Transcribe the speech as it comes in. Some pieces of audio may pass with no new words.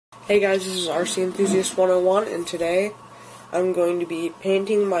Hey guys, this is RC Enthusiast 101, and today I'm going to be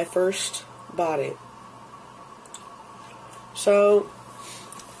painting my first body. So,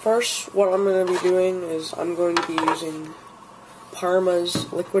 first what I'm going to be doing is I'm going to be using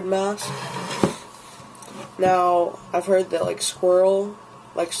Parma's liquid mask. Now, I've heard that like Squirrel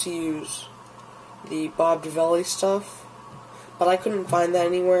likes to use the Bob Davelli stuff, but I couldn't find that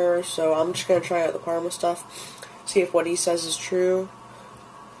anywhere, so I'm just going to try out the Parma stuff, see if what he says is true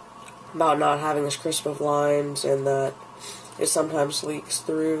about not having as crisp of lines and that it sometimes leaks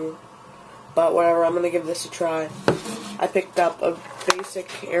through. But whatever, I'm going to give this a try. I picked up a basic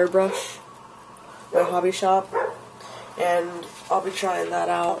airbrush at my hobby shop, and I'll be trying that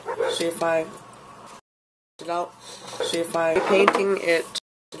out, see if I painting it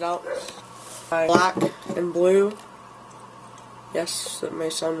out black and blue. Yes, that may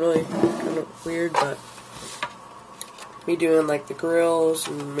sound really kind of weird, but me doing like the grills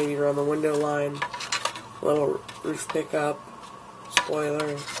and maybe around the window line, little roof pickup,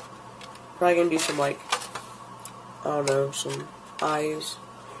 spoiler. Probably gonna do some like, I don't know, some eyes,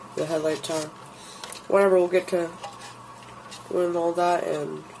 the headlights on. Whatever, we'll get to doing all that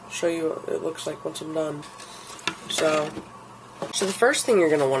and show you what it looks like once I'm done. So the first thing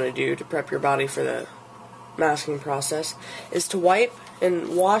you're gonna want to do to prep your body for the masking process is to wipe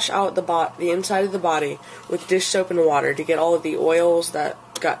and wash out the inside of the body with dish soap and water to get all of the oils that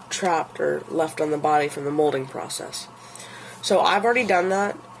got trapped or left on the body from the molding process. So I've already done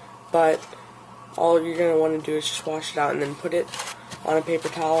that, but all you're going to want to do is just wash it out and then put it on a paper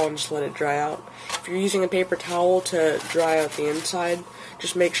towel and just let it dry out. If you're using a paper towel to dry out the inside,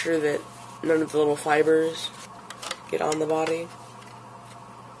 just make sure that none of the little fibers get on the body.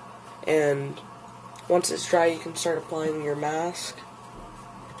 And once it's dry, you can start applying your mask.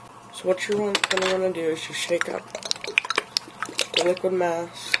 So what you're going to want to do is just shake up the liquid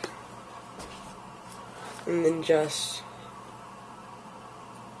mask and then just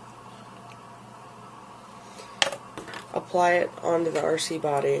apply it onto the RC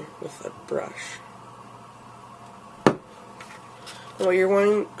body with a brush. And what you're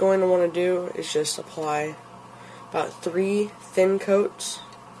going to want to do is just apply about 3 thin coats.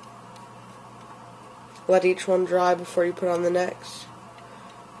 Let each one dry before you put on the next.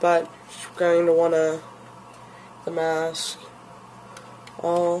 But you're going to want the mask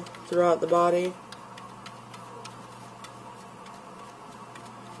all throughout the body.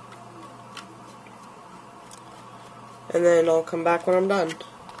 And then I'll come back when I'm done.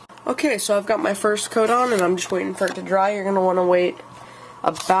 Okay, so I've got my first coat on and I'm just waiting for it to dry. You're going to want to wait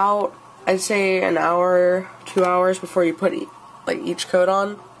about, I'd say, an hour, 2 hours before you put each coat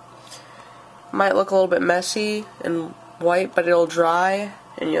on. Might look a little bit messy and white, but it'll dry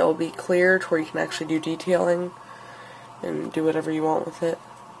and it'll be clear to where you can actually do detailing and do whatever you want with it.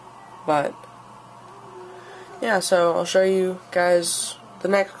 But yeah, so I'll show you guys. The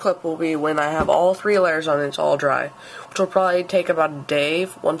next clip will be when I have all 3 layers on and it's all dry, which will probably take about a day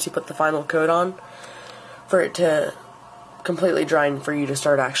once you put the final coat on for it to completely dry and for you to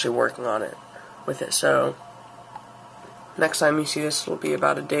start actually working on it with it. So next time you see this, it'll be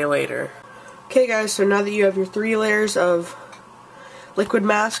about a day later. Okay guys, so now that you have your 3 layers of liquid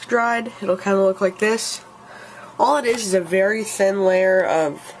mask dried, it'll kind of look like this. All it is a very thin layer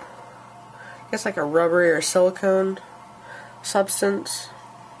of, I guess like a rubbery or silicone substance,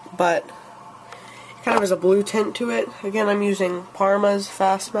 but it kind of has a blue tint to it. Again, I'm using Parma's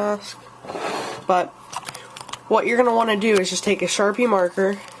fast mask, but what you're going to want to do is just take a Sharpie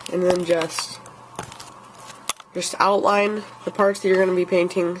marker and then just outline the parts that you're going to be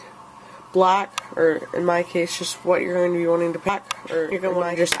painting black, or in my case, just what you're going to be wanting to pack, or you're going to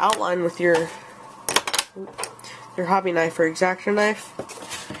want to just outline with your hobby knife or X-Acto knife.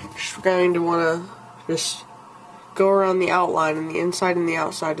 Just going to want to just go around the outline and the inside and the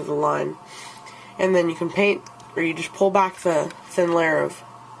outside of the line, and then you can paint, or you just pull back the thin layer of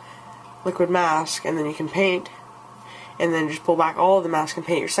liquid mask, and then you can paint, and then just pull back all of the mask and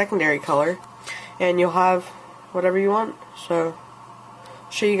paint your secondary color, and you'll have whatever you want. So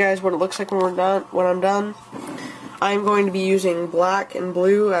show you guys what it looks like when I'm done. I'm going to be using black and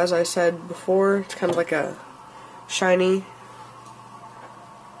blue, as I said before. It's kind of like a shiny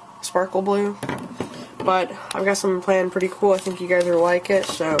sparkle blue, but I've got something planned pretty cool. I think you guys will like it.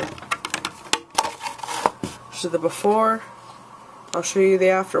 So this is the before. I'll show you the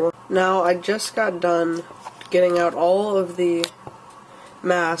after. Now I just got done getting out all of the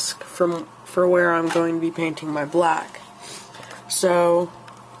mask for where I'm going to be painting my black. So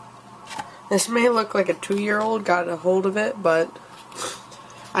this may look like a 2-year-old got a hold of it, but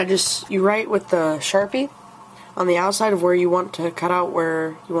you write with the Sharpie on the outside of where you want to cut out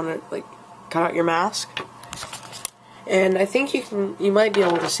cut out your mask. And I think you might be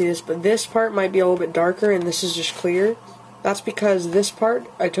able to see this, but this part might be a little bit darker and this is just clear. That's because this part,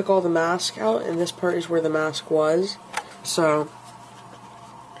 I took all the mask out and this part is where the mask was. So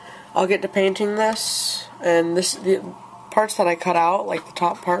I'll get to painting this, and the parts that I cut out, like the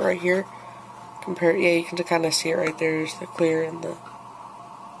top part right here, you can kind of see it right there. There's the clear and the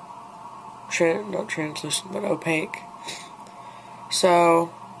not translucent, but opaque.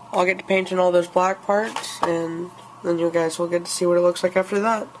 So I'll get to painting all those black parts, and then you guys will get to see what it looks like after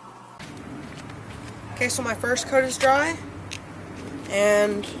that. Okay, so my first coat is dry,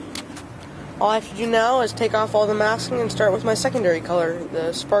 and all I have to do now is take off all the masking and start with my secondary color,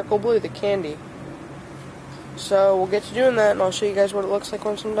 the sparkle blue, the candy. So we'll get to doing that, and I'll show you guys what it looks like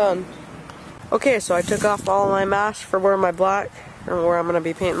once I'm done. Okay, so I took off all my masks for where I'm going to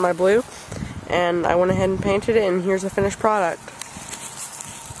be painting my blue, and I went ahead and painted it, and here's the finished product.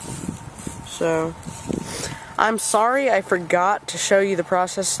 So I'm sorry I forgot to show you the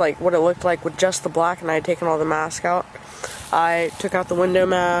process, like what it looked like with just the black, and I had taken all the mask out. I took out the window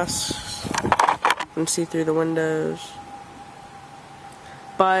masks, you can see through the windows.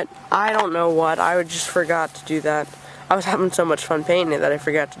 But I don't know what, I just forgot to do that. I was having so much fun painting it that I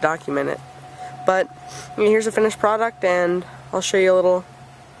forgot to document it. But here's the finished product, and I'll show you a little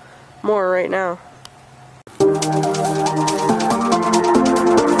more right now.